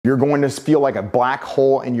You're going to feel like a black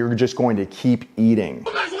hole and you're just going to keep eating.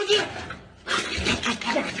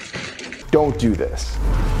 Don't do this.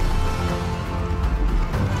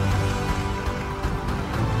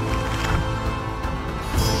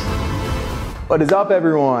 What is up,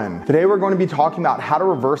 everyone? Today we're going to be talking about how to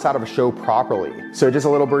reverse out of a show properly. So just a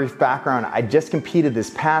little brief background, I just competed this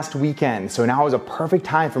past weekend, so now is a perfect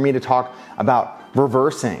time for me to talk about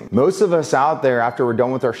reversing. Most of us out there, after we're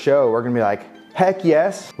done with our show, we're gonna be like, heck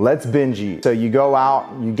yes, let's binge eat. So you go out,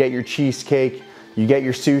 you get your cheesecake, you get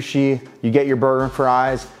your sushi, you get your burger and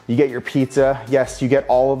fries, you get your pizza. Yes, you get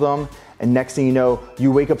all of them. And next thing you know, you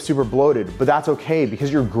wake up super bloated, but that's okay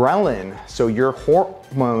because your ghrelin, so your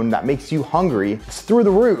hormone that makes you hungry, is through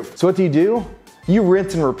the roof. So what do? You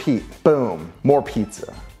rinse and repeat. Boom, more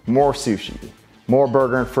pizza, more sushi, more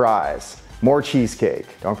burger and fries, more cheesecake.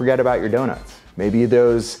 Don't forget about your donuts. Maybe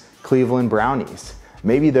those Cleveland brownies,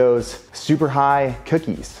 maybe those super high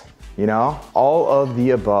cookies, you know? All of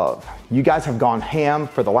the above. You guys have gone ham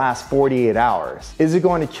for the last 48 hours. Is it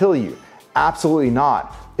going to kill you? Absolutely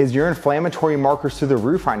not. Is your inflammatory markers through the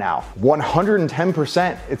roof right now?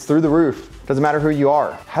 110%, it's through the roof. Doesn't matter who you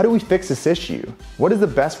are. How do we fix this issue? What is the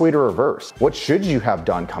best way to reverse? What should you have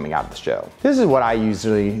done coming out of the show? This is what I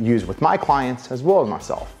usually use with my clients as well as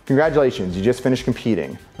myself. Congratulations, you just finished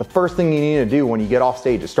competing. The first thing you need to do when you get off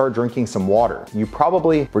stage is start drinking some water. You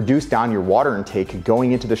probably reduced down your water intake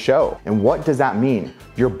going into the show. And what does that mean?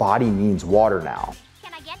 Your body needs water now.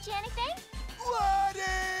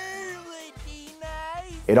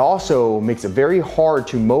 It also makes it very hard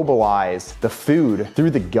to mobilize the food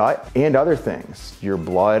through the gut and other things. Your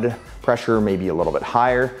blood pressure may be a little bit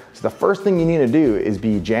higher. So the first thing you need to do is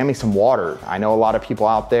be jamming some water. I know a lot of people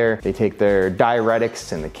out there, they take their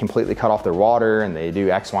diuretics and they completely cut off their water and they do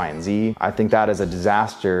X, Y, and Z. I think that is a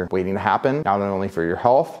disaster waiting to happen, not only for your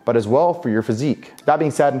health, but as well for your physique. That being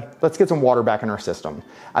said, let's get some water back in our system,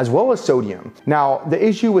 as well as sodium. Now, the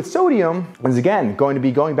issue with sodium is, again, going to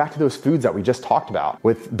be going back to those foods that we just talked about,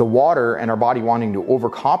 with the water and our body wanting to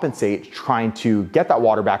overcompensate, trying to get that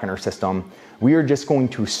water back in our system. We are just going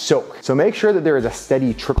to soak. So make sure that there is a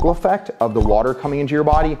steady trickle effect of the water coming into your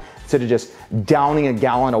body, instead of just downing a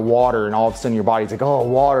gallon of water and all of a sudden your body's like, oh,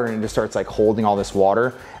 water, and it just starts like holding all this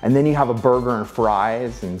water. And then you have a burger and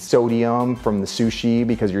fries and sodium from the sushi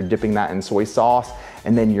because you're dipping that in soy sauce.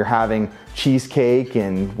 And then you're having cheesecake,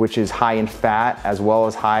 which is high in fat as well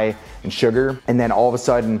as high in sugar. And then all of a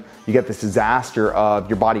sudden you get this disaster of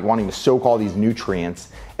your body wanting to soak all these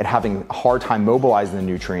nutrients and having a hard time mobilizing the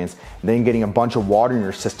nutrients, and then getting a bunch of water in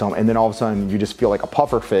your system, and then all of a sudden you just feel like a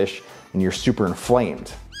puffer fish and you're super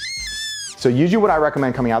inflamed. So usually what I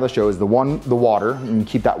recommend coming out of the show is the water, and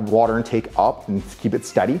keep that water intake up and keep it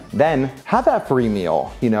steady. Then have that free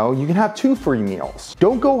meal. You know, you can have 2 free meals.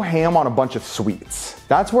 Don't go ham on a bunch of sweets.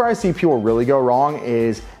 That's where I see people really go wrong,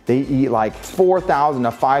 is they eat like 4,000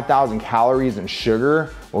 to 5,000 calories in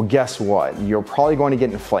sugar. Well, guess what? You're probably going to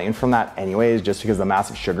get inflamed from that anyways, just because of the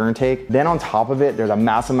massive sugar intake. Then on top of it, there's a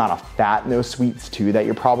massive amount of fat in those sweets too that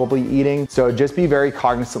you're probably eating. So just be very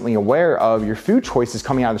cognizantly aware of your food choices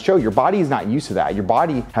coming out of the show. Your body is not used to that. Your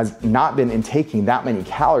body has not been intaking that many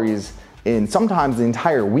calories in sometimes the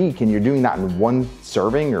entire week, and you're doing that in 1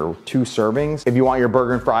 serving or 2 servings. If you want your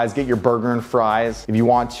burger and fries, get your burger and fries. If you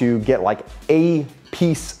want to get like a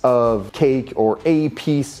piece of cake or a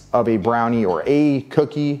piece of a brownie or a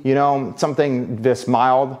cookie, you know, something this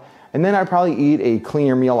mild. And then I'd probably eat a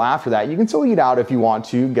cleaner meal after that. You can still eat out if you want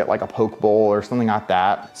to, get like a poke bowl or something like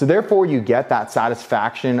that. So therefore you get that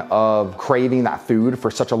satisfaction of craving that food for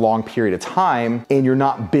such a long period of time, and you're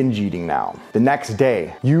not binge eating now. The next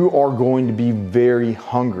day, you are going to be very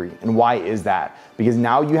hungry. And why is that? Because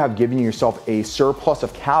now you have given yourself a surplus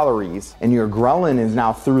of calories, and your ghrelin is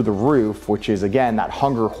now through the roof, which is, again, that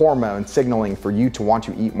hunger hormone signaling for you to want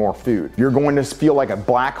to eat more food. You're going to feel like a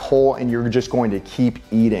black hole and you're just going to keep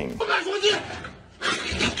eating.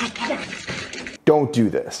 Don't do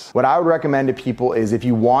this. What I would recommend to people is, if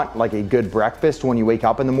you want like a good breakfast when you wake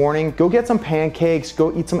up in the morning, go get some pancakes,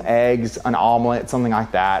 go eat some eggs, an omelet, something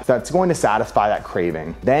like that. That's going to satisfy that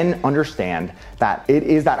craving. Then understand that it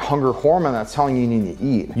is that hunger hormone that's telling you need to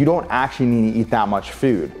eat. You don't actually need to eat that much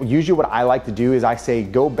food. Usually what I like to do is I say,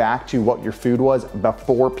 go back to what your food was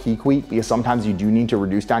before peak week, because sometimes you do need to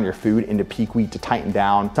reduce down your food into peak week to tighten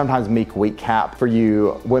down. Sometimes make weight cap. For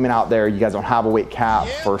you women out there, you guys don't have a weight cap.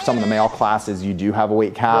 For some of the male classes, you do have a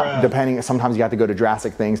weight cap. Depending, sometimes you have to go to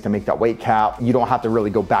drastic things to make that weight cap. You don't have to really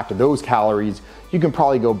go back to those calories. You can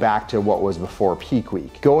probably go back to what was before peak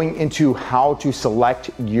week. Going into how to select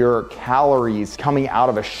your calories coming out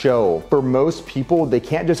of a show. For most people, they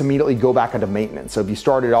can't just immediately go back into maintenance. So if you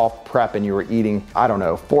started off prep and you were eating, I don't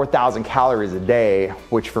know, 4,000 calories a day,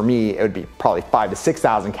 which for me, it would be probably 5,000 to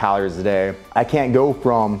 6,000 calories a day. I can't go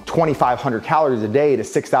from 2,500 calories a day to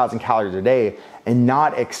 6,000 calories a day and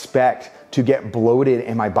not expect to get bloated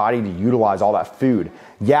and my body to utilize all that food.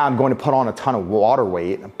 Yeah, I'm going to put on a ton of water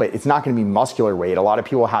weight, but it's not going to be muscular weight. A lot of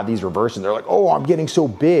people have these reversions. They're like, oh, I'm getting so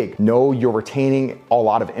big. No, you're retaining a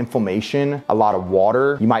lot of inflammation, a lot of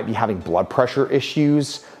water. You might be having blood pressure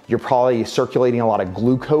issues. You're probably circulating a lot of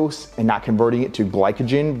glucose and not converting it to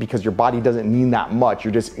glycogen because your body doesn't need that much.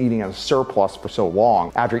 You're just eating a surplus for so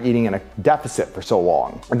long after eating in a deficit for so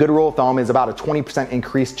long. A good rule of thumb is about a 20%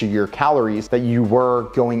 increase to your calories that you were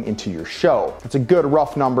going into your show. It's a good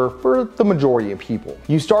rough number for the majority of people.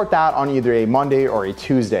 You start that on either a Monday or a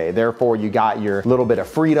Tuesday. Therefore, you got your little bit of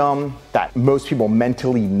freedom that most people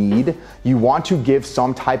mentally need. You want to give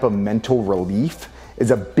some type of mental relief is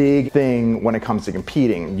a big thing when it comes to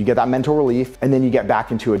competing. You get that mental relief and then you get back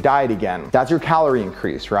into a diet again. That's your calorie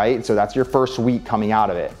increase, right? So that's your first week coming out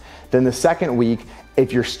of it. Then the second week,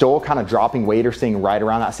 if you're still kind of dropping weight or staying right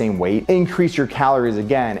around that same weight, increase your calories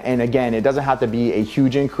again. And again, it doesn't have to be a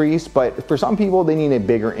huge increase, but for some people, they need a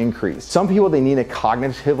bigger increase. Some people, they need to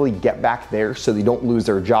cognitively get back there so they don't lose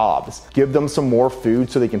their jobs. Give them some more food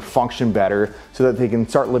so they can function better, so that they can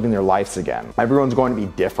start living their lives again. Everyone's going to be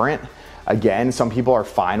different. Again, some people are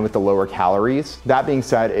fine with the lower calories. That being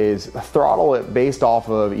said, is throttle it based off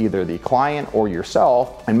of either the client or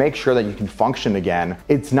yourself and make sure that you can function again.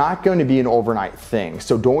 It's not going to be an overnight thing.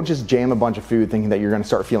 So don't just jam a bunch of food thinking that you're going to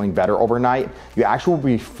start feeling better overnight. You actually will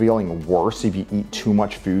be feeling worse if you eat too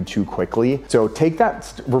much food too quickly. So take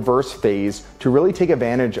that reverse phase to really take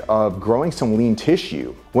advantage of growing some lean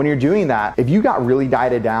tissue. When you're doing that, if you got really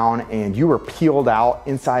dieted down and you were peeled out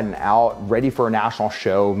inside and out, ready for a national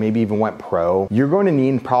show, maybe even went pro, you're going to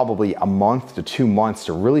need probably a month to 2 months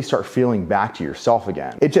to really start feeling back to yourself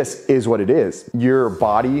again. It just is what it is. Your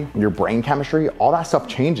body, your brain chemistry, all that stuff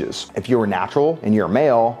changes. If you're natural and you're a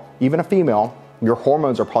male, even a female, your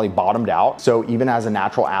hormones are probably bottomed out. So even as a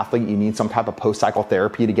natural athlete, you need some type of post-cycle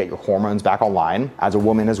therapy to get your hormones back online. As a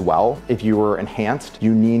woman as well, if you were enhanced,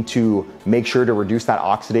 you need to make sure to reduce that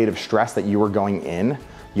oxidative stress that you were going in.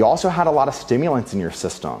 You also had a lot of stimulants in your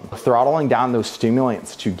system. Throttling down those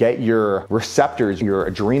stimulants to get your receptors, your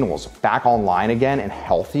adrenals back online again and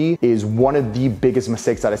healthy is one of the biggest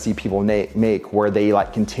mistakes that I see people make, where they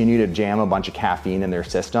like continue to jam a bunch of caffeine in their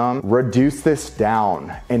system. Reduce this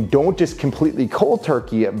down and don't just completely cold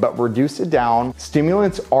turkey it, but reduce it down.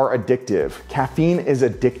 Stimulants are addictive. Caffeine is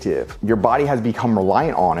addictive. Your body has become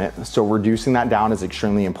reliant on it. So reducing that down is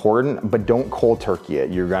extremely important, but don't cold turkey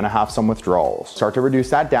it. You're gonna have some withdrawals. Start to reduce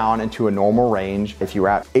that down into a normal range. If you're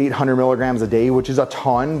at 800 milligrams a day, which is a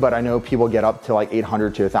ton, but I know people get up to like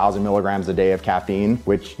 800 to 1,000 milligrams a day of caffeine,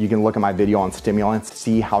 which you can look at my video on stimulants to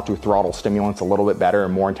see how to throttle stimulants a little bit better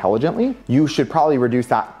and more intelligently. You should probably reduce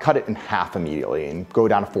that, cut it in half immediately and go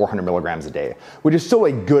down to 400 milligrams a day, which is still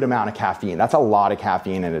a good amount of caffeine. That's a lot of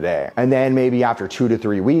caffeine in a day. And then maybe after 2 to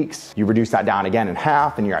 3 weeks, you reduce that down again in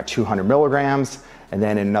half and you're at 200 milligrams. And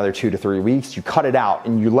then in another 2 to 3 weeks, you cut it out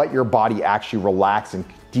and you let your body actually relax and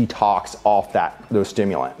detox off those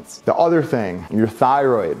stimulants. The other thing, your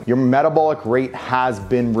thyroid, your metabolic rate has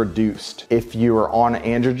been reduced. If you are on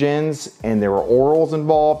androgens and there were orals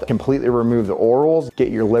involved, completely remove the orals,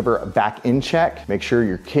 get your liver back in check, make sure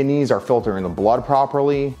your kidneys are filtering the blood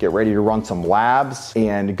properly, get ready to run some labs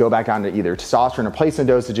and go back on to either testosterone replacement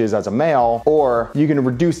dosages as a male, or you can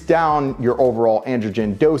reduce down your overall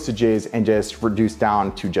androgen dosages and just reduce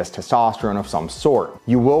down to just testosterone of some sort.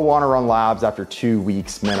 You will want to run labs after 2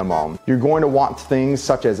 weeks minimum. You're going to want things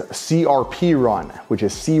such as CRP run, which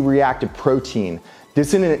is C-reactive protein.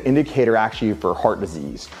 This is an indicator actually for heart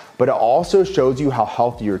disease, but it also shows you how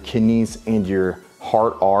healthy your kidneys and your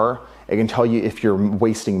heart are. It can tell you if you're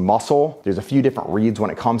wasting muscle. There's a few different reads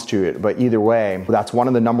when it comes to it, but either way, that's one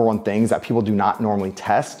of the #1 things that people do not normally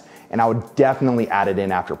test. And I would definitely add it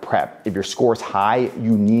in after prep. If your score's high,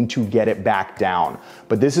 you need to get it back down.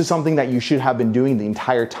 But this is something that you should have been doing the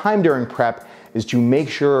entire time during prep, is to make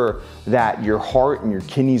sure that your heart and your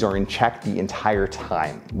kidneys are in check the entire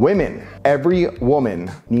time. Women, every woman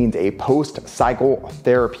needs a post-cycle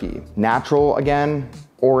therapy, natural again,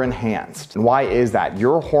 or enhanced. And why is that?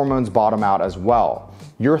 Your hormones bottom out as well.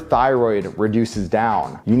 your thyroid reduces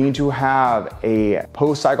down. You need to have a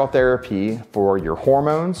post-cycle therapy for your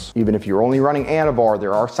hormones. Even if you're only running Anavar,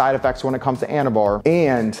 there are side effects when it comes to Anavar,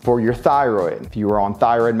 and for your thyroid. If you are on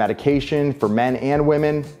thyroid medication for men and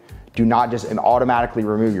women, do not just automatically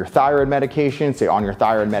remove your thyroid medication. Stay on your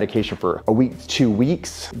thyroid medication for a week to 2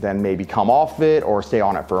 weeks, then maybe come off it or stay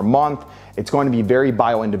on it for a month. It's going to be very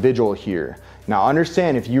bio-individual here. Now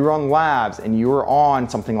understand, if you run labs and you are on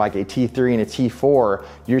something like a T3 and a T4,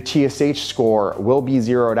 your TSH score will be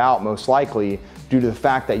zeroed out most likely due to the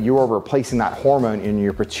fact that you are replacing that hormone and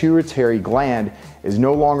your pituitary gland is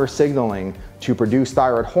no longer signaling to produce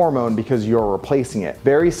thyroid hormone because you're replacing it.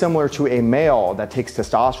 Very similar to a male that takes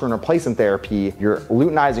testosterone replacement therapy, your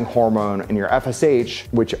luteinizing hormone and your FSH,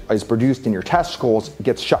 which is produced in your testicles,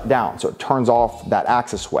 gets shut down. So it turns off that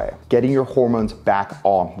axis way, getting your hormones back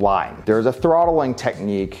online. There's a throttling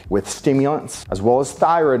technique with stimulants as well as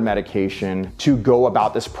thyroid medication to go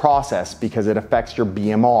about this process because it affects your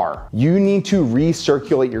BMR. You need to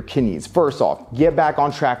recirculate your kidneys. First off, get back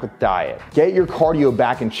on track with diet. Get your cardio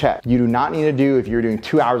back in check. You do not need to do, if you're doing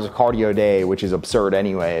 2 hours of cardio a day, which is absurd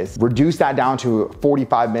anyways, reduce that down to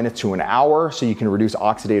 45 minutes to an hour so you can reduce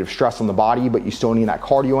oxidative stress on the body, but you still need that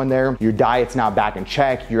cardio in there. Your diet's now back in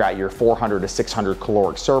check. You're at your 400 to 600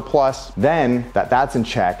 caloric surplus. Then that's in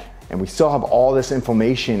check and we still have all this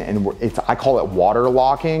inflammation, and I call it water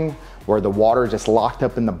locking, where the water is just locked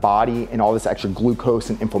up in the body and all this extra glucose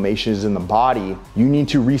and inflammation is in the body. You need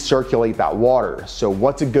to recirculate that water. So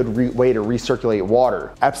what's a good way to recirculate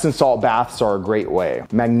water? Epsom salt baths are a great way.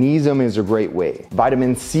 Magnesium is a great way.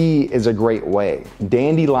 Vitamin C is a great way.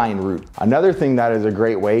 Dandelion root. Another thing that is a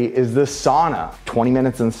great way is the sauna. 20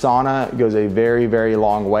 minutes in sauna goes a very, very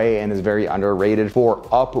long way and is very underrated for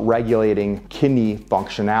up-regulating kidney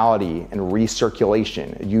functionality and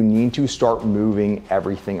recirculation. You need to start moving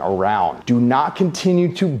everything around. Do not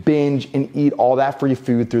continue to binge and eat all that free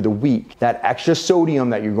food through the week. That extra sodium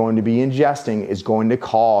that you're going to be ingesting is going to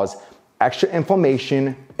cause extra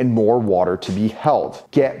inflammation and more water to be held.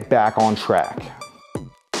 Get back on track.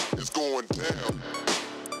 It's going down.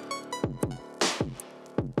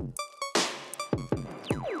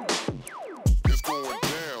 It's going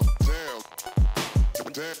down,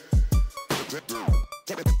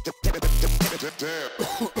 down, down, down, down.